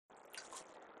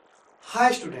Hi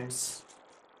students,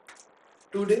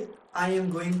 today I am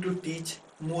going to teach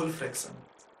mole fraction.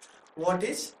 What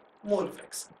is mole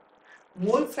fraction?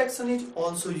 Mole fraction is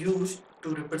also used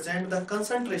to represent the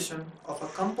concentration of a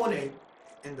component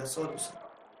in the solution.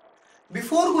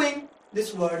 Before going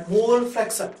this word mole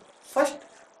fraction, first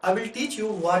I will teach you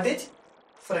what is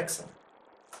fraction.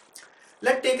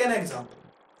 Let's take an example.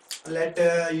 Let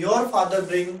your father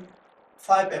bring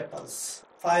 5 apples.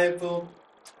 5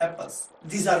 apples.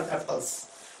 These are apples.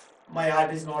 My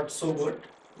art is not so good.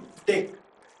 Take.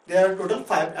 There are total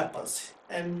 5 apples.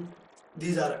 And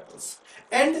these are apples.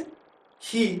 And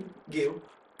he gave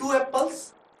 2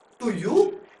 apples to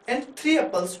you and 3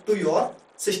 apples to your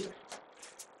sister.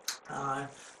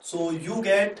 So you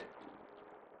get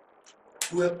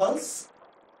 2 apples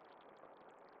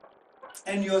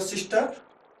and your sister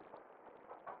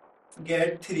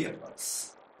get 3 apples.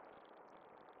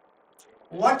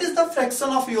 What is the fraction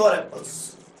of your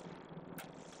apples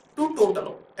to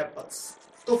total apples?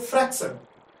 So fraction,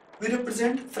 we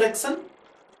represent fraction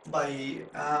by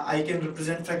I can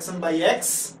represent fraction by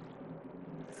x.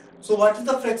 So what is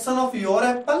the fraction of your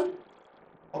apple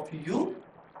of you?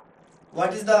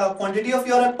 What is the quantity of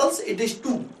your apples? It is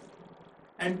 2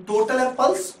 and total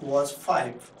apples was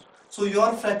 5. So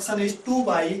your fraction is 2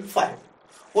 by 5.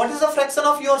 What is the fraction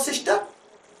of your sister?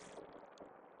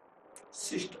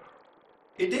 Sister.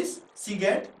 It is, she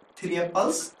get 3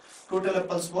 apples, total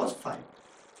apples was 5.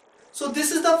 So this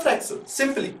is the fraction,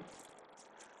 simply.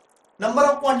 Number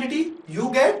of quantity, you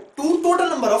get 2 total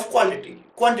number of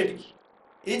quantity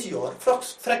is your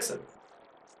fraction.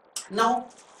 Now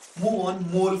move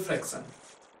on mole fraction.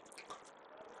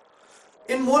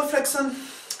 In mole fraction,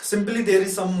 simply there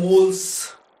is some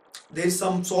moles, there is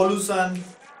some solution.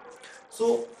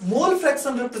 So mole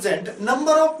fraction represent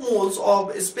number of moles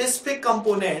of specific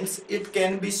components. It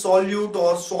can be solute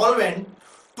or solvent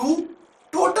to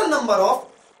total number of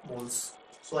moles.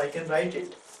 So I can write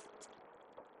it.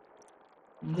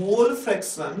 Mole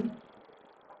fraction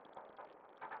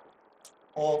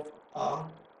of a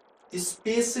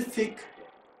specific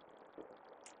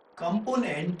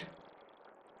component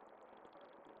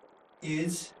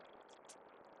is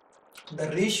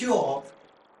the ratio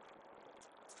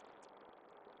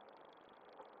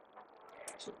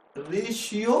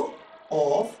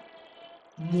of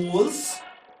moles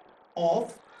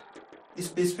of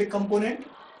specific component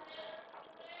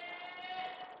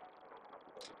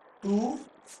to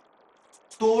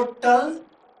total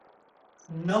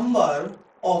number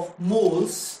of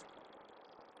moles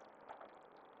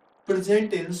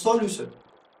present in solution.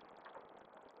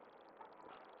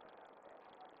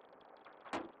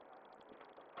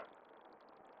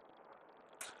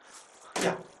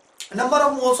 Yeah, number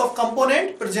of moles of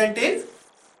component present in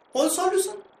whole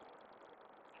solution.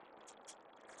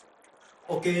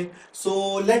 Okay,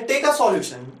 so let's take a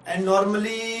solution, and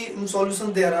normally in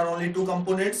solution there are only 2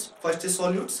 components. First is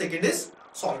solute, second is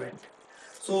solvent.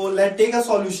 So let's take a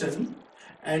solution,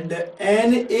 and Na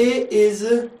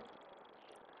is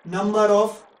number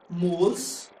of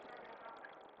moles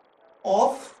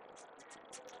of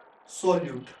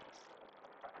solute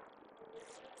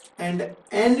and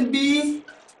Nb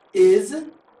is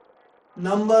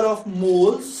number of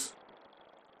moles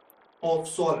of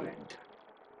solvent.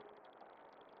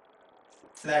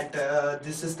 That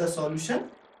this is the solution,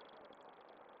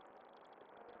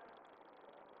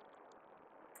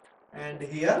 and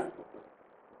here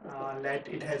let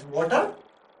it has water,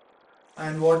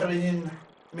 and water is in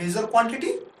major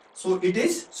quantity, so it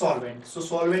is solvent. So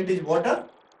solvent is water,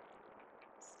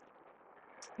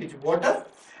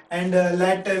 and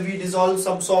let we dissolve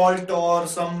some salt or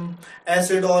some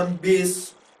acid or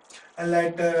base, and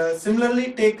let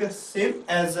similarly take same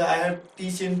as I have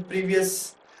teach in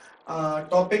previous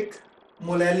topic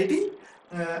molality.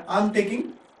 I'm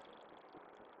taking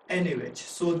NaOH.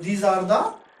 So these are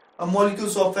the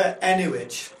molecules of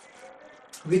NaOH,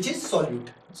 which is solute.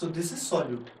 So this is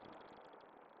solute.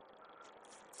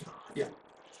 Yeah.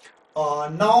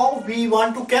 Now we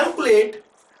want to calculate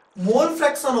mole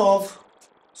fraction of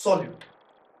solute.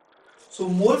 So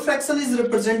mole fraction is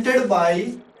represented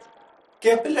by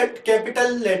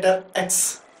capital letter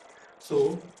X.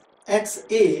 So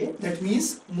XA, that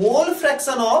means mole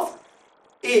fraction of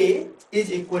A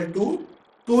is equal to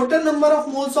total number of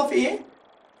moles of A,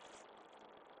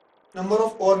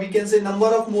 or we can say number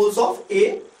of moles of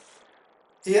A.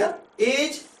 Here A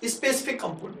is specific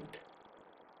component,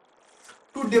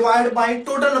 to divide by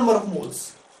total number of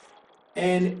moles,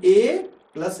 Na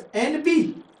plus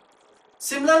Nb.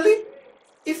 Similarly,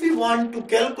 if we want to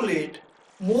calculate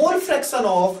mole fraction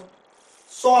of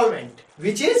solvent,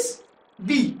 which is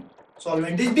B,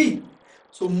 solvent is B.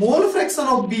 So mole fraction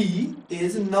of B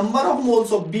is number of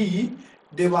moles of B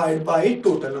divided by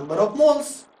total number of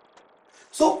moles.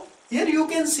 So here you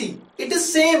can see it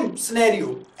is same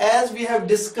scenario as we have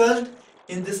discussed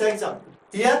in this example.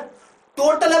 Here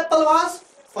total apple was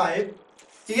 5.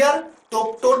 Here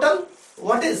total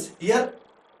what is? Here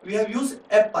we have used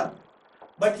apple,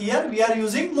 but here we are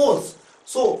using moles.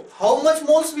 So how much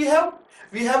moles we have?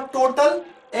 We have total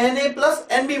Na plus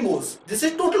Nb moles. This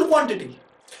is total quantity.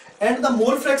 And the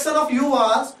mole fraction of U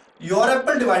was your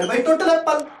apple divided by total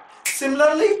apple.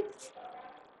 Similarly,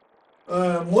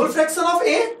 mole fraction of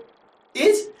A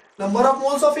is number of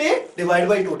moles of A divided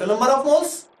by total number of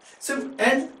moles.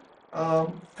 And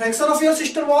fraction of your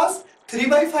sister was 3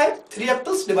 by 5. 3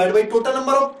 apples divided by total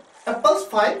number of apples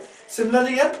 5.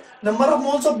 Similarly here, number of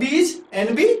moles of B is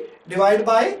Nb divided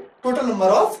by total number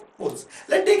of moles.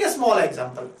 Let's take a small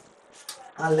example.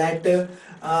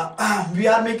 We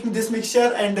are making this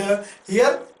mixture, and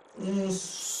here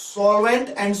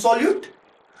solvent and solute,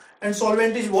 and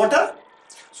solvent is water.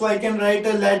 So I can write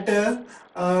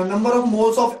number of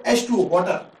moles of H2O,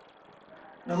 water.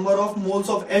 Number of moles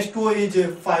of H2O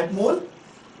is 5 mole,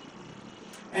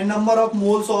 and number of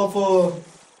moles of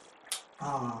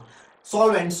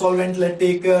solvent, let's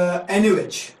take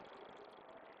NaOH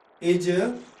is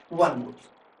 1 mole.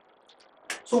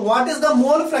 So what is the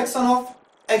mole fraction of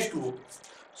H2O?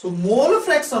 So mole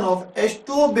fraction of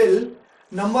H2O will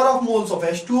number of moles of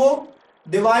H2O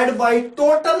divided by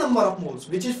total number of moles,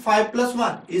 which is 5 plus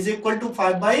 1 is equal to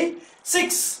 5 by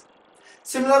 6.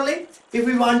 Similarly, if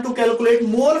we want to calculate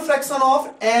mole fraction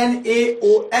of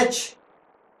NaOH,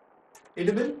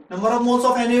 it will number of moles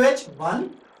of NaOH 1,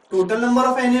 total number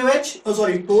of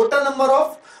total number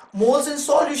of moles in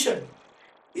solution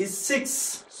is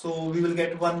 6. So we will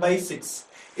get 1 by 6.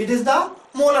 It is the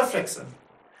molar fraction.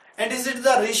 And is it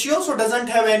the ratio? So doesn't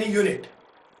have any unit.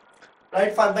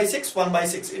 Right? 5 by 6, 1 by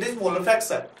 6. It is molar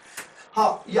fraction.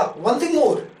 Yeah, one thing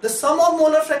more. The sum of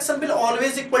molar fraction will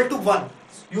always equal to 1.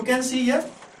 You can see here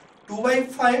 2 by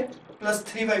 5 plus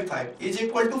 3 by 5 is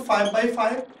equal to 5 by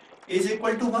 5 is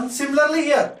equal to 1. Similarly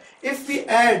here, if we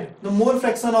add the mole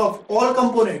fraction of all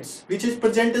components which is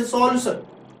present in solution,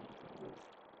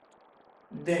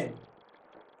 then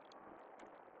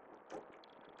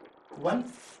 1.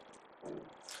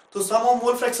 So sum of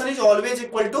mole fraction is always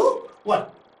equal to 1.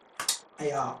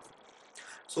 Yeah.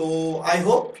 So I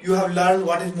hope you have learned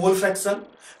what is mole fraction.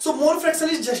 So mole fraction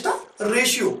is just a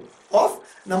ratio of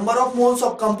number of moles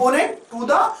of component to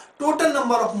the total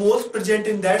number of moles present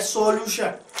in that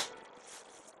solution.